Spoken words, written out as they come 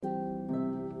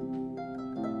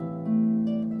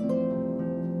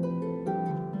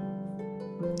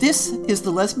This is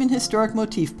the Lesbian Historic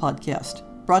Motif podcast,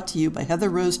 brought to you by Heather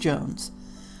Rose Jones.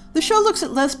 The show looks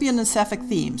at lesbian and sapphic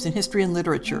themes in history and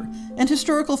literature, and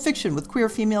historical fiction with queer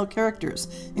female characters,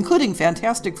 including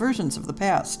fantastic versions of the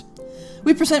past.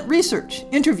 We present research,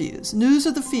 interviews, news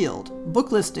of the field,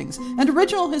 book listings, and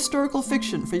original historical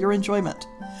fiction for your enjoyment.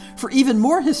 For even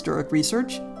more historic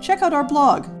research, check out our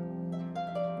blog.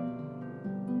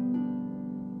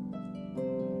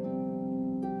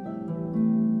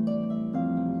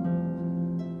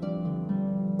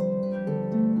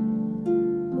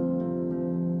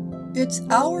 It's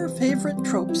our favorite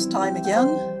tropes time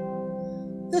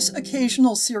again. This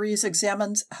occasional series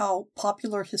examines how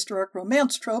popular historic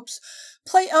romance tropes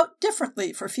play out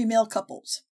differently for female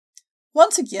couples.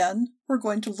 Once again, we're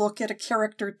going to look at a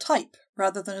character type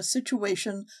rather than a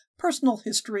situation, personal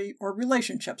history, or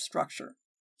relationship structure.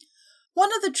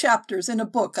 One of the chapters in a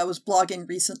book I was blogging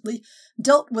recently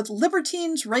dealt with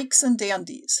libertines, rakes, and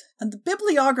dandies, and the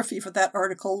bibliography for that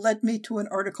article led me to an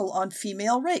article on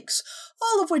female rakes,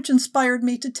 all of which inspired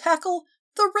me to tackle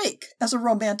the rake as a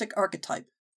romantic archetype.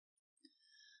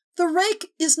 The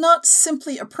rake is not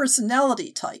simply a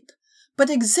personality type, but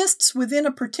exists within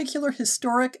a particular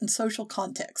historic and social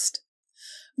context.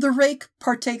 The rake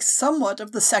partakes somewhat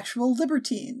of the sexual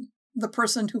libertine, the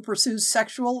person who pursues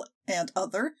sexual and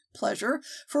other pleasure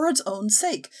for its own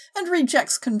sake and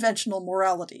rejects conventional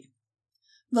morality.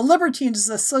 The libertine is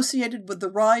associated with the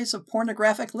rise of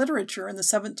pornographic literature in the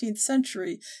 17th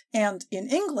century and, in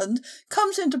England,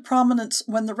 comes into prominence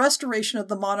when the restoration of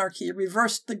the monarchy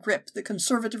reversed the grip the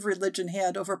conservative religion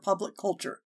had over public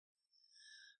culture.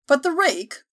 But the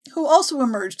rake, who also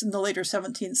emerged in the later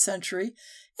 17th century,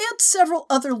 adds several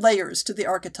other layers to the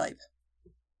archetype.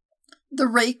 The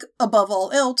rake, above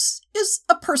all else, is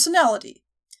a personality.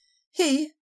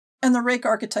 He, and the rake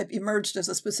archetype emerged as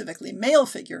a specifically male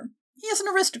figure, he is an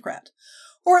aristocrat,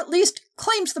 or at least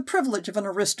claims the privilege of an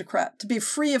aristocrat to be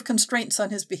free of constraints on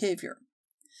his behavior.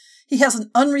 He has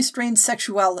an unrestrained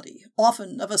sexuality,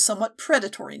 often of a somewhat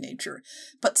predatory nature,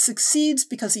 but succeeds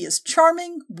because he is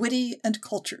charming, witty, and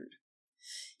cultured.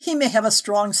 He may have a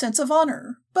strong sense of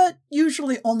honor, but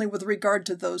usually only with regard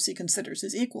to those he considers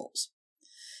his equals.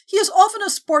 He is often a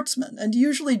sportsman and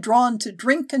usually drawn to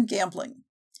drink and gambling.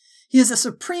 He is a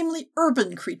supremely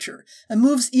urban creature and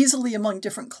moves easily among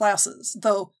different classes,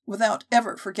 though without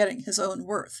ever forgetting his own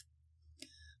worth.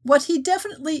 What he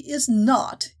definitely is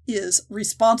not is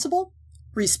responsible,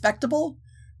 respectable,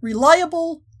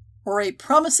 reliable, or a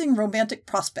promising romantic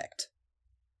prospect.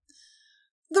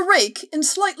 The rake, in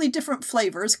slightly different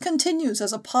flavors, continues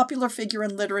as a popular figure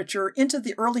in literature into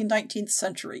the early 19th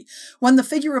century, when the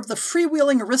figure of the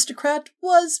freewheeling aristocrat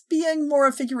was being more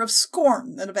a figure of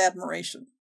scorn than of admiration.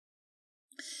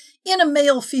 In a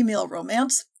male-female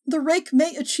romance, the rake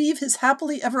may achieve his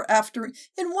happily ever after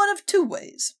in one of two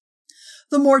ways.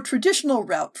 The more traditional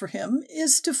route for him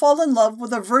is to fall in love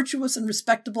with a virtuous and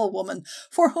respectable woman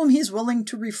for whom he's willing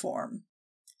to reform.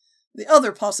 The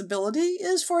other possibility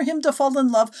is for him to fall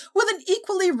in love with an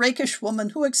equally rakish woman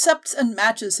who accepts and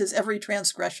matches his every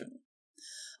transgression.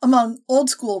 Among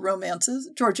old-school romances,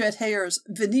 Georgette Heyer's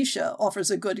Venetia offers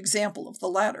a good example of the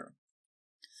latter.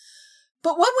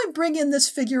 But when we bring in this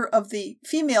figure of the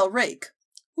female rake,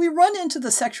 we run into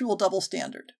the sexual double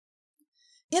standard.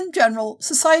 In general,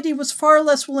 society was far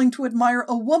less willing to admire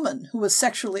a woman who was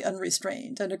sexually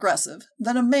unrestrained and aggressive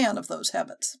than a man of those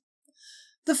habits.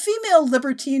 The female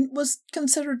libertine was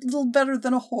considered little better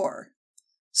than a whore.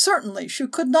 Certainly, she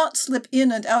could not slip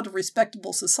in and out of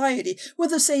respectable society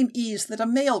with the same ease that a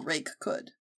male rake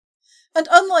could. And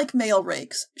unlike male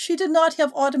rakes, she did not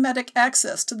have automatic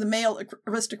access to the male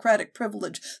aristocratic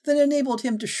privilege that enabled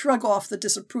him to shrug off the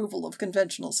disapproval of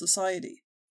conventional society.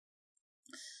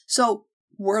 So,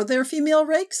 were there female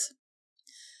rakes?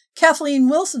 Kathleen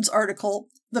Wilson's article,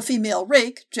 The Female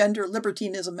Rake, Gender,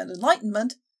 Libertinism, and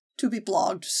Enlightenment, to be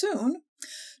blogged soon,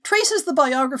 traces the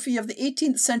biography of the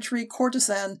 18th century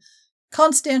courtesan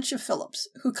Constantia Phillips,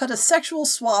 who cut a sexual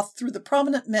swath through the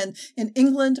prominent men in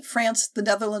England, France, the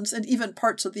Netherlands, and even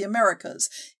parts of the Americas,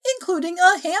 including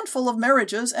a handful of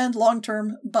marriages and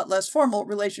long-term but less formal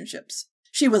relationships.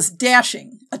 She was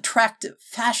dashing, attractive,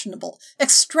 fashionable,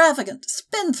 extravagant,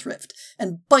 spendthrift,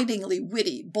 and bitingly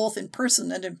witty, both in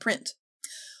person and in print.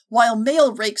 While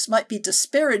male rakes might be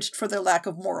disparaged for their lack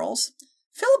of morals,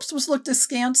 Phillips was looked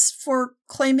askance for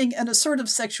claiming an assertive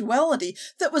sexuality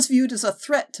that was viewed as a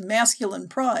threat to masculine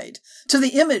pride, to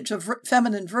the image of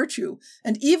feminine virtue,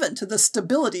 and even to the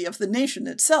stability of the nation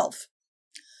itself.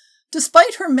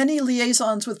 Despite her many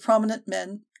liaisons with prominent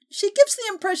men, she gives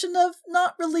the impression of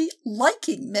not really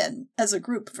liking men as a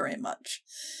group very much,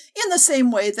 in the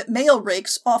same way that male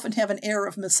rakes often have an air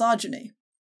of misogyny.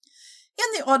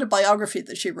 In the autobiography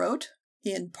that she wrote,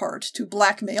 in part to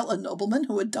blackmail a nobleman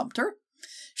who had dumped her,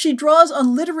 she draws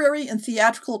on literary and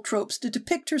theatrical tropes to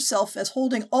depict herself as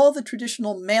holding all the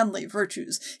traditional manly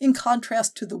virtues, in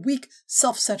contrast to the weak,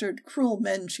 self-centered, cruel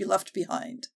men she left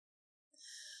behind.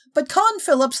 But Con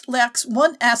Phillips lacks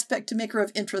one aspect to make her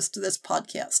of interest to this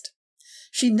podcast.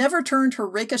 She never turned her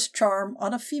rakish charm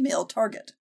on a female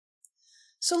target.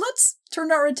 So let's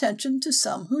turn our attention to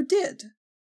some who did.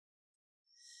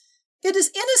 It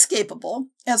is inescapable,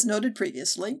 as noted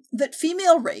previously, that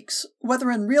female rakes,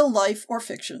 whether in real life or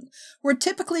fiction, were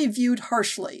typically viewed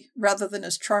harshly rather than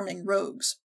as charming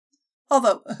rogues.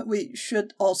 Although we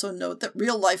should also note that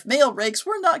real-life male rakes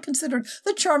were not considered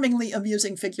the charmingly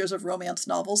amusing figures of romance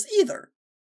novels either.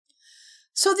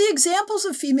 So the examples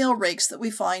of female rakes that we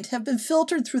find have been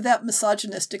filtered through that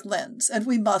misogynistic lens, and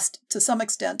we must, to some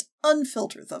extent,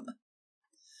 unfilter them.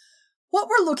 What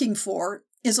we're looking for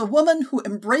is a woman who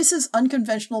embraces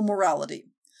unconventional morality,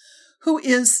 who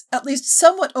is at least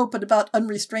somewhat open about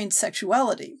unrestrained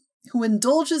sexuality, who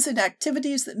indulges in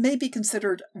activities that may be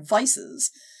considered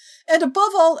vices, and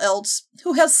above all else,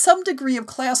 who has some degree of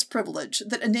class privilege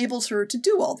that enables her to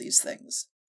do all these things.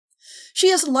 She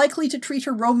is likely to treat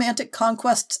her romantic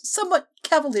conquests somewhat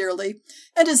cavalierly,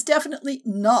 and is definitely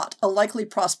not a likely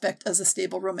prospect as a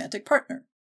stable romantic partner.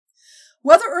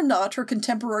 Whether or not her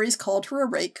contemporaries called her a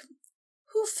rake,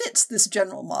 who fits this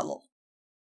general model?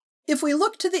 If we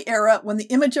look to the era when the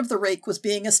image of the rake was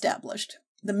being established,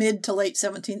 the mid to late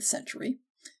 17th century,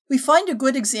 we find a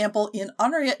good example in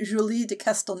Henriette Julie de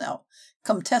Castelnau,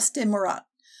 Comtesse de Murat,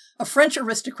 a French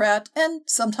aristocrat and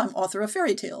sometime author of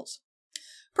fairy tales.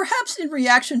 Perhaps in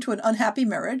reaction to an unhappy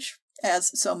marriage,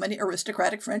 as so many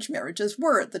aristocratic French marriages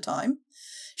were at the time,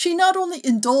 she not only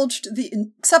indulged the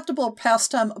acceptable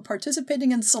pastime of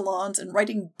participating in salons and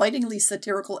writing bitingly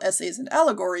satirical essays and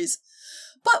allegories,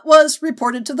 but was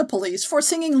reported to the police for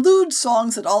singing lewd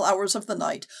songs at all hours of the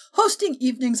night, hosting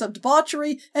evenings of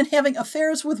debauchery, and having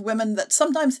affairs with women that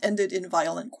sometimes ended in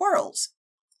violent quarrels.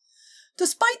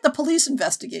 Despite the police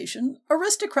investigation,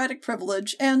 aristocratic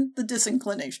privilege and the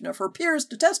disinclination of her peers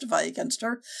to testify against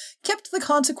her kept the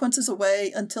consequences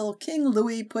away until King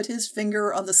Louis put his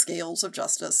finger on the scales of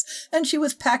justice, and she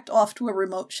was packed off to a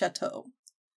remote chateau,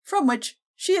 from which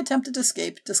she attempted to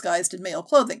escape disguised in male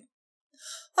clothing.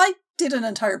 I did an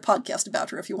entire podcast about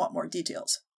her if you want more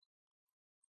details.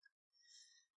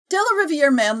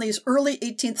 Della-Riviere-Manley's early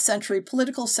 18th century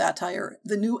political satire,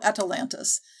 The New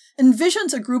Atalantis,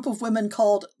 envisions a group of women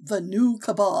called the New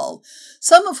Cabal,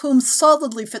 some of whom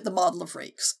solidly fit the model of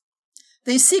rakes.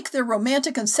 They seek their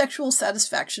romantic and sexual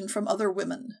satisfaction from other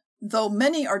women. Though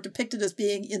many are depicted as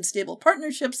being in stable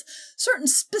partnerships, certain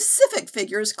specific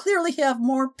figures clearly have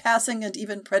more passing and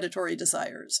even predatory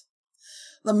desires.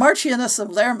 The Marchioness of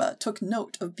Lerma took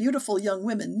note of beautiful young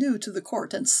women new to the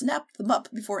court and snapped them up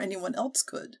before anyone else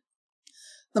could.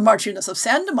 The Marchioness of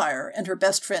Sandemeyer and her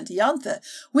best friend Janthe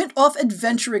went off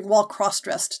adventuring while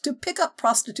cross-dressed to pick up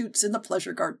prostitutes in the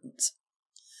pleasure gardens.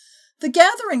 The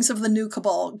gatherings of the new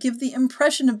cabal give the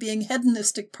impression of being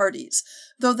hedonistic parties,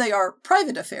 though they are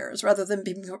private affairs rather than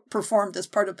being performed as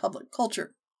part of public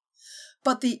culture.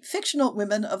 But the fictional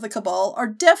women of the cabal are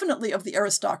definitely of the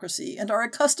aristocracy and are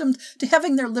accustomed to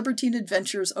having their libertine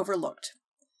adventures overlooked.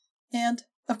 And,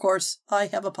 of course, I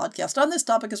have a podcast on this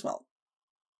topic as well.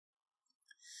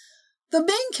 The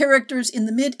main characters in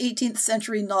the mid-18th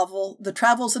century novel The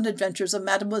Travels and Adventures of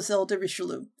Mademoiselle de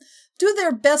Richelieu do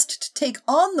their best to take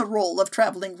on the role of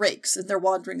traveling rakes in their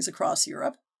wanderings across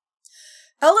Europe.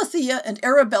 Alethea and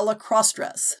Arabella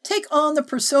cross-dress, take on the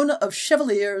persona of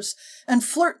chevaliers, and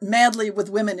flirt madly with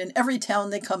women in every town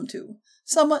they come to,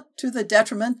 somewhat to the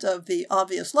detriment of the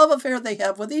obvious love affair they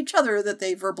have with each other that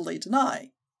they verbally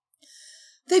deny.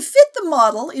 They fit the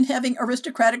model in having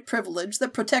aristocratic privilege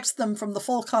that protects them from the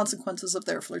full consequences of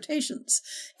their flirtations,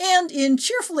 and in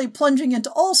cheerfully plunging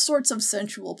into all sorts of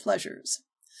sensual pleasures.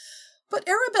 But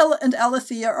Arabella and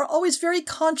Alethea are always very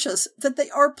conscious that they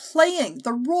are playing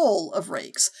the role of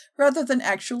rakes, rather than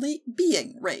actually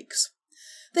being rakes.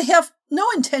 They have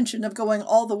no intention of going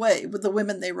all the way with the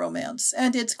women they romance,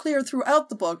 and it's clear throughout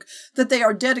the book that they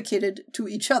are dedicated to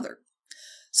each other.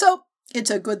 So, it's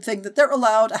a good thing that they're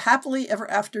allowed a happily ever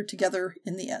after together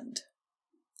in the end.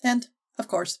 And, of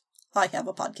course, I have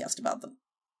a podcast about them.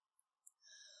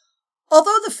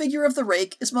 Although the figure of the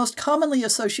rake is most commonly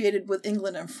associated with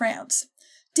England and France,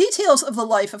 details of the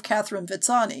life of Catherine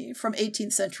Vizzani from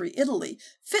 18th century Italy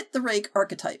fit the rake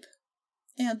archetype.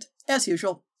 And, as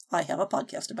usual, I have a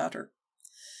podcast about her.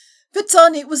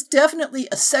 Vitsani was definitely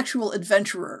a sexual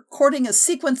adventurer, courting a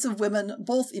sequence of women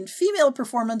both in female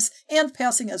performance and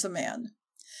passing as a man.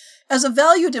 As a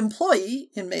valued employee,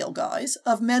 in male guise,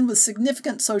 of men with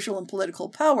significant social and political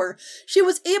power, she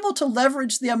was able to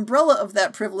leverage the umbrella of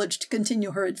that privilege to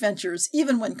continue her adventures,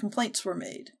 even when complaints were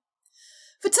made.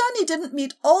 Vitsani didn't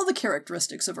meet all the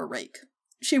characteristics of a rake.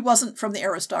 She wasn't from the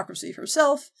aristocracy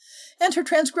herself, and her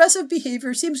transgressive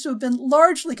behavior seems to have been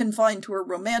largely confined to her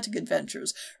romantic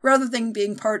adventures, rather than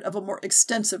being part of a more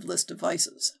extensive list of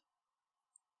vices.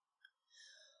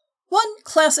 One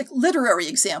classic literary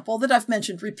example that I've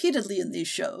mentioned repeatedly in these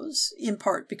shows, in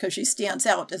part because she stands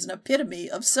out as an epitome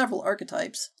of several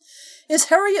archetypes, is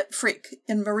Harriet Freke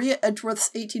in Maria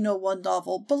Edgeworth's 1801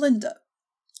 novel Belinda.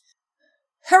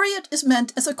 Harriet is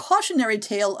meant as a cautionary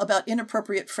tale about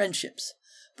inappropriate friendships,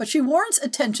 but she warrants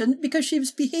attention because she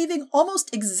was behaving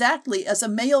almost exactly as a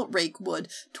male rake would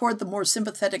toward the more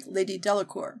sympathetic Lady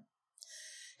Delacour.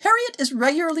 Harriet is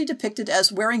regularly depicted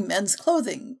as wearing men's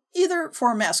clothing, either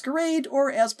for masquerade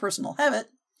or as personal habit,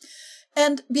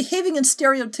 and behaving in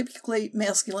stereotypically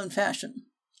masculine fashion.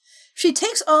 She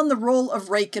takes on the role of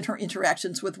rake in her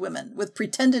interactions with women, with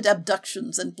pretended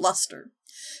abductions and bluster.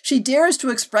 She dares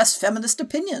to express feminist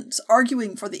opinions,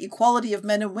 arguing for the equality of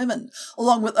men and women,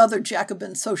 along with other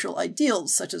Jacobin social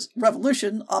ideals such as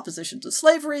revolution, opposition to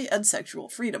slavery, and sexual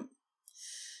freedom.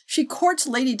 She courts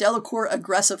Lady Delacour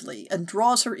aggressively and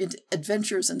draws her into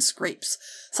adventures and scrapes,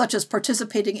 such as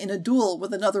participating in a duel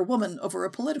with another woman over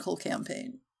a political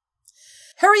campaign.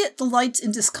 Harriet delights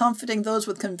in discomfiting those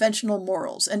with conventional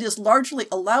morals and is largely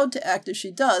allowed to act as she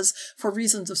does for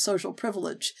reasons of social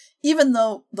privilege, even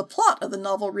though the plot of the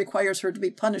novel requires her to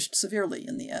be punished severely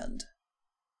in the end.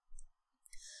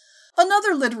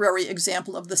 Another literary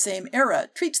example of the same era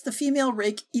treats the female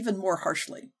rake even more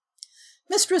harshly.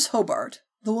 Mistress Hobart,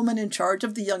 the woman in charge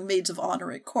of the young maids of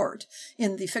honor at court,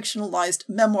 in the fictionalized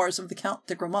Memoirs of the Count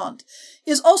de Gramont,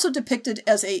 is also depicted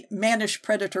as a mannish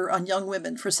predator on young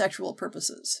women for sexual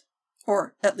purposes,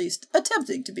 or at least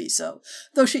attempting to be so,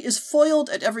 though she is foiled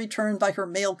at every turn by her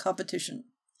male competition.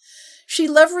 She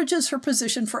leverages her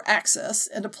position for access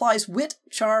and applies wit,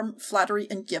 charm, flattery,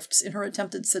 and gifts in her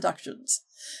attempted seductions.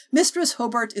 Mistress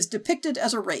Hobart is depicted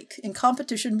as a rake in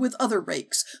competition with other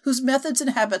rakes, whose methods and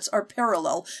habits are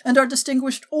parallel and are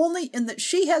distinguished only in that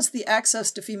she has the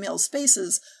access to female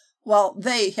spaces, while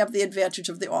they have the advantage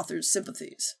of the author's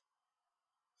sympathies.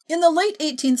 In the late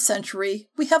 18th century,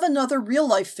 we have another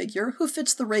real-life figure who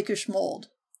fits the rakish mold,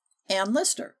 Anne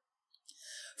Lister.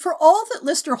 For all that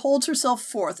Lister holds herself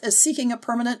forth as seeking a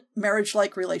permanent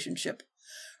marriage-like relationship,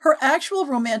 her actual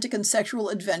romantic and sexual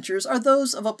adventures are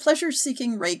those of a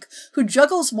pleasure-seeking rake who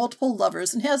juggles multiple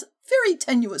lovers and has very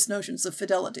tenuous notions of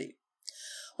fidelity.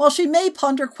 While she may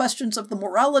ponder questions of the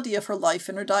morality of her life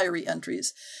in her diary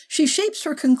entries, she shapes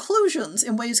her conclusions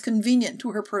in ways convenient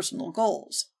to her personal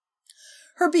goals.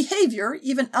 Her behavior,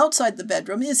 even outside the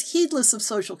bedroom, is heedless of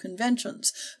social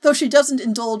conventions, though she doesn't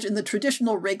indulge in the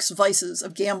traditional rake's vices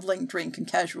of gambling, drink, and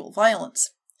casual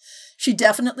violence. She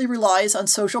definitely relies on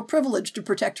social privilege to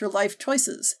protect her life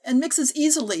choices, and mixes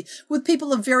easily with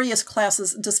people of various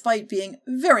classes despite being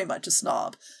very much a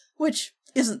snob, which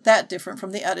isn't that different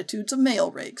from the attitudes of male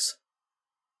rakes.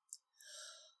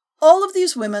 All of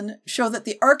these women show that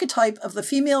the archetype of the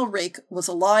female rake was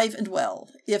alive and well,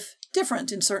 if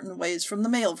different in certain ways from the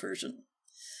male version.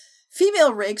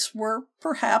 Female rakes were,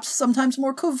 perhaps, sometimes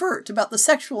more covert about the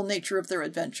sexual nature of their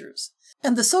adventures,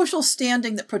 and the social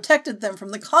standing that protected them from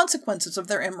the consequences of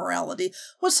their immorality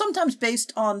was sometimes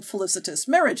based on felicitous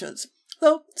marriages,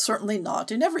 though certainly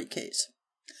not in every case.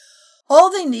 All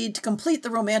they need to complete the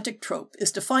romantic trope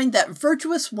is to find that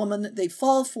virtuous woman they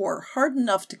fall for hard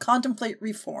enough to contemplate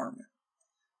reform,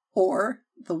 or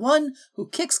the one who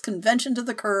kicks convention to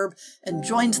the curb and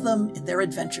joins them in their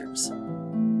adventures.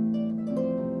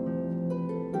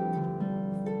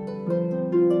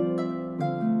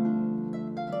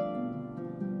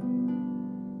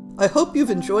 I hope you've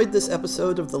enjoyed this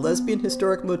episode of the Lesbian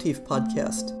Historic Motif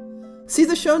podcast. See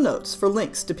the show notes for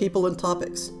links to people and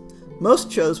topics.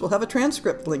 Most shows will have a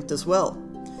transcript linked as well.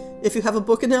 If you have a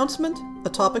book announcement,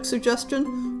 a topic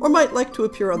suggestion, or might like to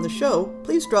appear on the show,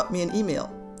 please drop me an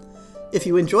email. If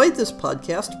you enjoyed this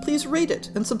podcast, please rate it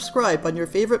and subscribe on your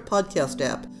favorite podcast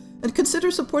app, and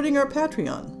consider supporting our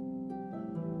Patreon.